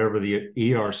ambulance or whatever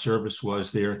the ER service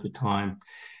was there at the time.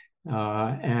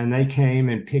 And they came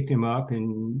and picked him up,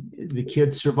 and the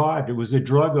kid survived. It was a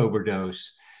drug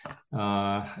overdose.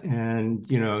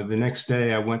 The next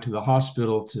day I went to the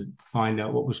hospital to find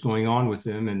out what was going on with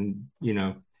him. And,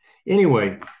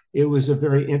 anyway, it was a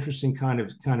very interesting kind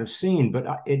of scene,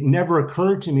 but it never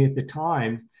occurred to me at the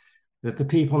time that the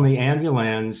people in the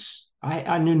ambulance,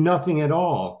 I knew nothing at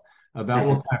all about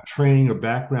what kind of training or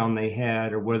background they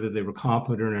had, or whether they were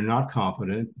competent or not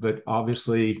competent. But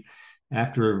obviously,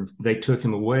 after they took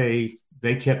him away,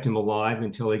 they kept him alive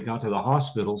until he got to the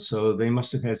hospital. So they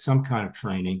must have had some kind of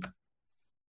training.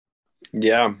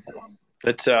 Yeah,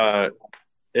 it's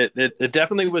it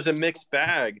definitely was a mixed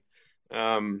bag.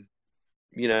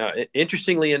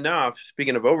 Interestingly enough,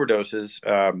 speaking of overdoses,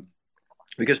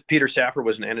 because Peter Saffer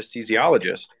was an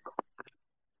anesthesiologist,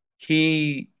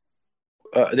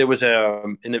 there was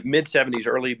in the mid-70s,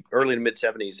 early to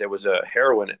mid-70s, there was a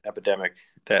heroin epidemic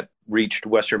that reached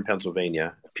Western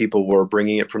Pennsylvania. People were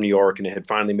bringing it from New York, and it had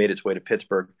finally made its way to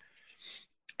Pittsburgh.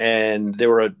 And there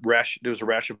was a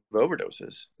rash of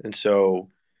overdoses. And so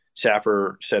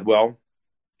Saffer said, well,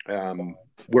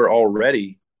 we're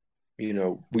already, we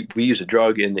use a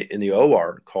drug in the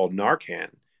OR called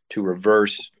Narcan to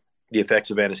reverse the effects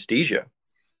of anesthesia.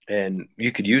 And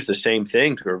you could use the same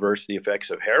thing to reverse the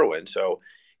effects of heroin. So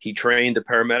he trained the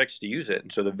paramedics to use it.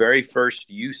 And so the very first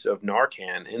use of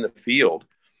Narcan in the field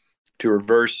to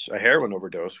reverse a heroin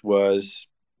overdose was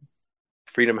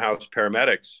Freedom House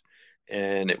Paramedics.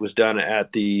 And it was done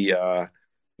at the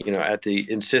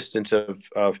insistence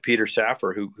of Peter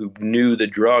Saffer, who knew the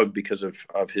drug because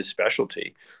of his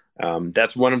specialty.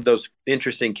 That's one of those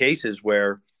interesting cases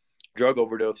where drug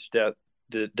overdose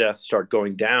deaths start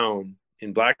going down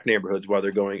in Black neighborhoods while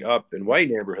they're going up in white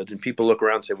neighborhoods, and people look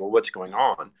around and say, well, what's going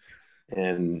on?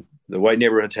 And the white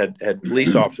neighborhoods had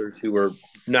police officers who were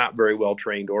not very well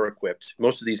trained or equipped.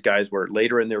 Most of these guys were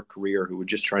later in their career who were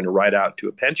just trying to ride out to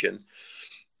a pension,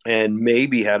 and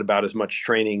maybe had about as much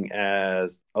training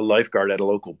as a lifeguard at a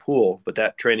local pool, but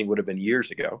that training would have been years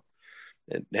ago.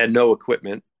 It had no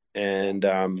equipment, and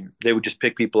they would just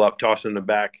pick people up, toss them in the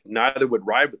back. Neither would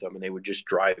ride with them, and they would just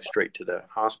drive straight to the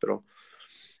hospital.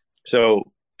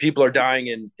 So people are dying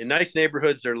in nice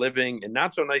neighborhoods. They're living in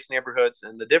not so nice neighborhoods.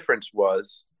 And the difference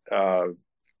was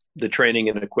the training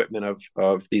and equipment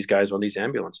of these guys on these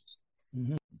ambulances.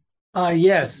 Mm-hmm.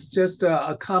 Yes, just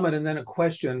a comment and then a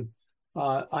question.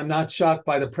 I'm not shocked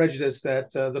by the prejudice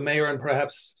that the mayor and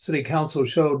perhaps city council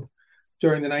showed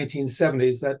during the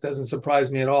 1970s. That doesn't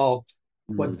surprise me at all.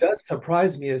 Mm-hmm. What does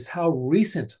surprise me is how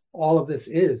recent all of this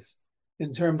is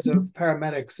in terms of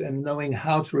paramedics and knowing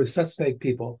how to resuscitate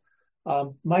people.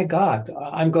 My God,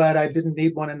 I'm glad I didn't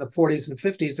need one in the 40s and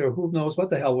 50s, or who knows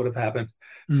what the hell would have happened.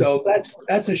 Mm-hmm. So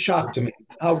that's a shock to me,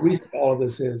 how recent all of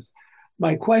this is.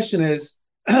 My question is,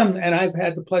 and I've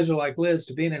had the pleasure, like Liz,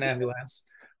 to be in an ambulance,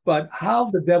 but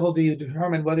how the devil do you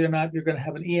determine whether or not you're going to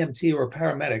have an EMT or a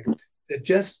paramedic? Is it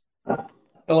just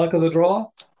the luck of the draw?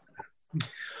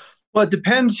 Well, it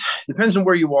depends on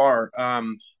where you are. I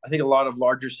think a lot of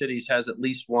larger cities has at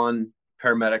least one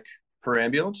paramedic per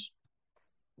ambulance.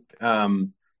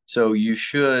 So you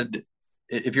should,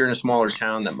 if you're in a smaller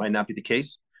town, that might not be the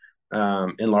case.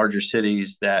 In larger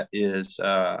cities, that is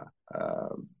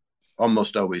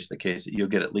almost always the case, that you'll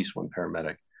get at least one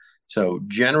paramedic. So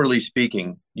generally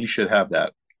speaking, you should have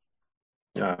that.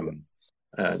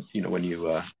 When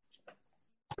you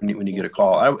get a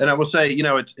call, and I will say,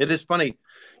 it is funny.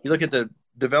 You look at the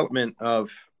development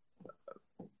of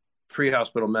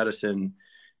pre-hospital medicine.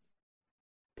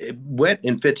 It went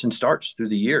in fits and starts through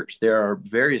the years. There are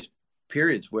various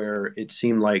periods where it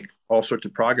seemed like all sorts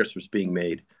of progress was being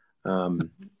made.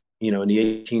 In the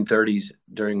 1830s,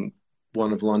 during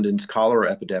one of London's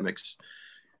cholera epidemics,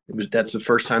 that's the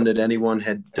first time that anyone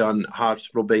had done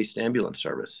hospital-based ambulance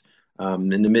service. In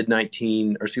the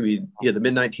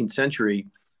mid-19th century,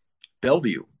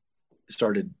 Bellevue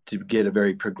started to get a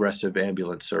very progressive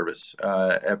ambulance service.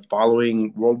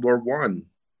 Following World War I,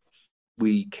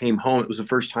 we came home. It was the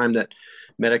first time that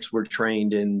medics were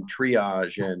trained in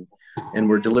triage and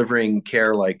were delivering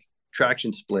care like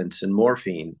traction splints and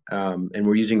morphine, and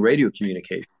we're using radio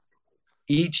communication.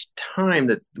 Each time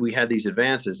that we had these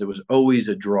advances, there was always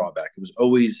a drawback. It was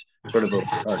always sort of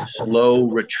a slow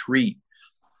retreat.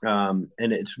 And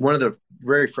it's one of the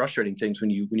very frustrating things when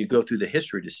you go through the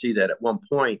history to see that at one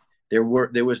point there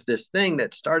was this thing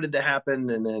that started to happen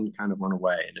and then kind of went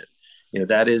away. And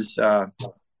that is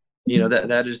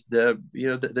that is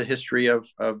the history of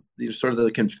sort of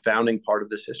the confounding part of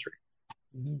this history.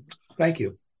 Thank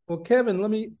you. Well, Kevin,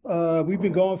 we've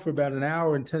been going for about an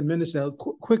hour and 10 minutes now.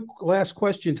 Quick last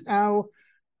questions. How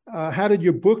did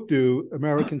your book do,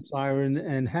 American Siren,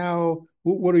 and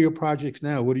what are your projects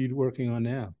now? What are you working on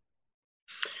now?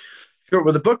 Sure.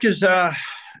 Well, the book is,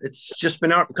 it's just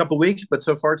been out a couple of weeks, but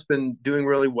so far it's been doing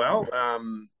really well.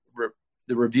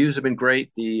 The reviews have been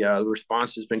great. The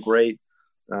response has been great.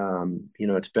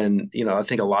 It's been, I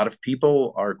think a lot of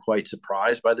people are quite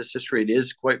surprised by this history. It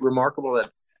is quite remarkable that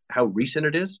how recent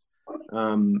it is.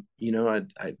 I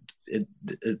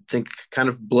think kind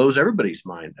of blows everybody's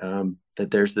mind that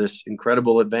there's this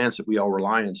incredible advance that we all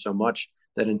rely on so much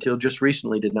that until just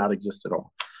recently did not exist at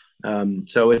all.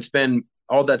 So it's been,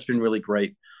 all that's been really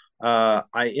great.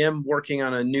 I am working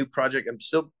on a new project. I'm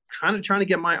still kind of trying to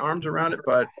get my arms around it,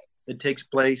 but it takes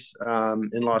place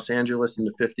in Los Angeles in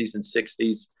the 50s and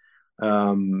 60s.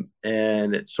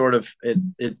 And it's sort of,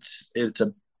 it's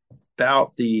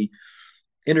about the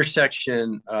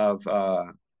intersection of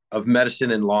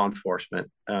medicine and law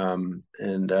enforcement. Again,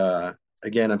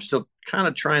 I'm still kind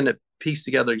of trying to piece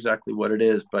together exactly what it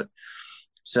is, but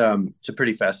it's a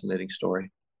pretty fascinating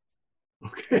story.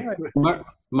 Okay.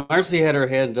 Marcy had her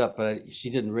hand up, but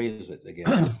she didn't raise it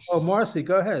again. Oh, Marcy,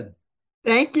 go ahead.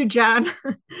 Thank you, John.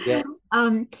 Yeah.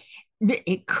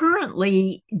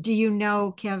 Currently, do you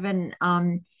know, Kevin,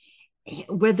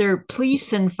 whether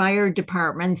police and fire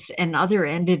departments and other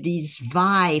entities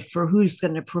vie for who's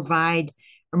going to provide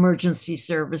emergency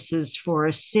services for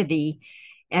a city?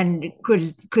 And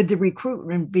could the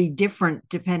recruitment be different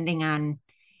depending on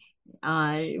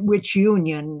which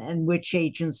union and which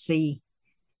agency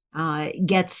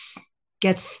gets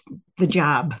the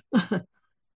job?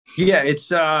 Yeah, it's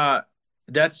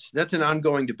that's an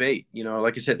ongoing debate.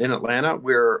 Like I said, in Atlanta,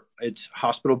 where it's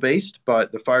hospital based,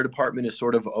 but the fire department is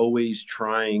sort of always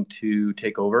trying to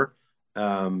take over.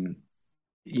 I don't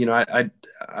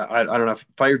know.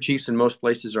 Fire chiefs in most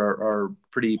places are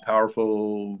pretty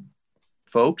powerful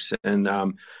folks, and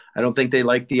I don't think they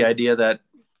like the idea that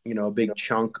a big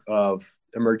chunk of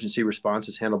emergency response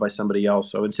is handled by somebody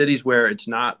else. So in cities where it's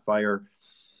not fire,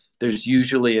 there's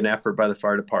usually an effort by the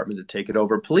fire department to take it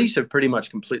over. Police have pretty much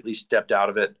completely stepped out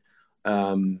of it.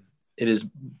 It is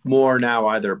more now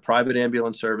either private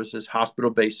ambulance services,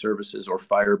 hospital-based services, or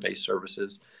fire-based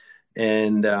services.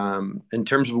 And in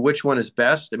terms of which one is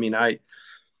best,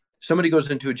 somebody goes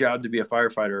into a job to be a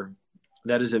firefighter,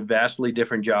 that is a vastly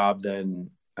different job than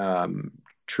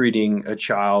treating a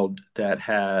child that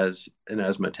has an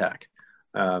asthma attack.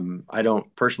 I don't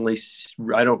really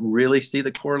see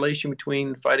the correlation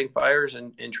between fighting fires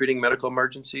and treating medical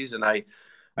emergencies. And I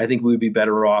think we would be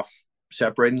better off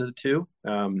separating the two.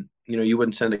 You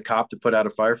wouldn't send a cop to put out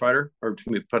a firefighter or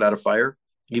to put out a fire,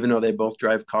 even though they both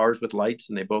drive cars with lights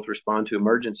and they both respond to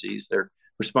emergencies. They're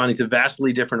responding to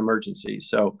vastly different emergencies.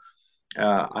 So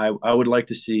I would like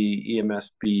to see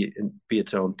EMS be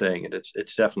its own thing. And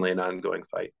it's definitely an ongoing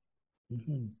fight.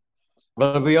 Mm-hmm.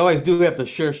 But we always do have to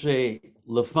chercher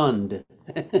le fund.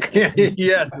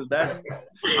 Yes, that's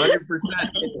 100%.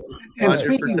 And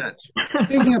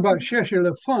speaking about chercher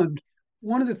le fund,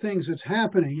 one of the things that's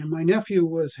happening, and my nephew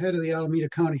was head of the Alameda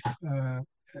County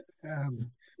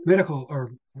medical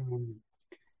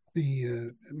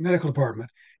medical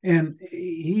department, and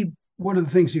one of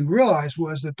the things he realized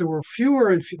was that there were fewer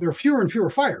and fewer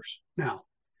fires now,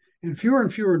 and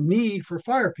fewer need for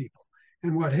fire people.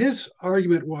 And what his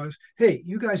argument was, hey,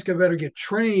 you guys better get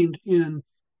trained in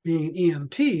being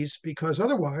EMTs because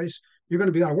otherwise you're going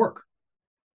to be out of work.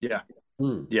 Yeah.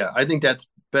 Yeah. I think that's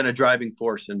been a driving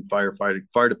force in fire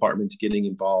departments getting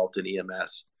involved in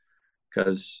EMS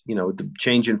because, the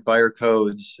change in fire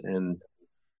codes and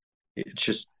it's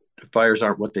just fires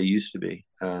aren't what they used to be.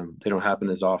 They don't happen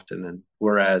as often. And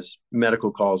whereas medical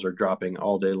calls are dropping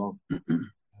all day long.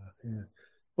 Yeah.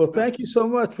 Well, thank you so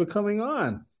much for coming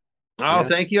on. Oh,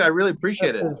 thank you. I really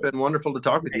appreciate it. It's been wonderful to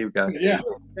talk with you guys. Yeah.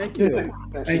 Thank you.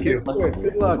 Thank you.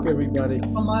 Good luck, everybody. So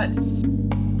much.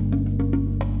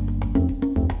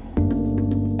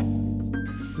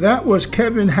 That was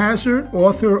Kevin Hazzard,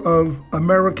 author of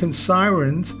American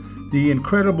Sirens, the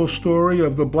incredible story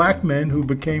of the black men who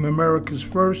became America's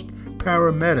first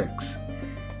paramedics.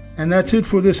 And that's it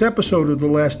for this episode of The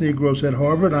Last Negroes at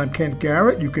Harvard. I'm Kent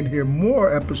Garrett. You can hear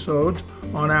more episodes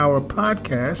on our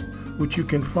podcast, which you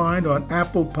can find on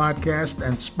Apple Podcast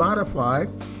and Spotify,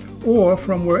 or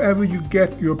from wherever you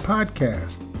get your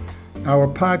podcast. Our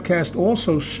podcast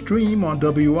also stream on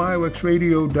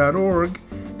wioxradio.org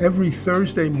every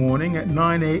Thursday morning at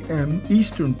 9 a.m.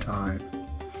 Eastern Time.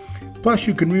 Plus,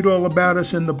 you can read all about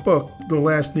us in the book, The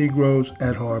Last Negroes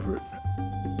at Harvard.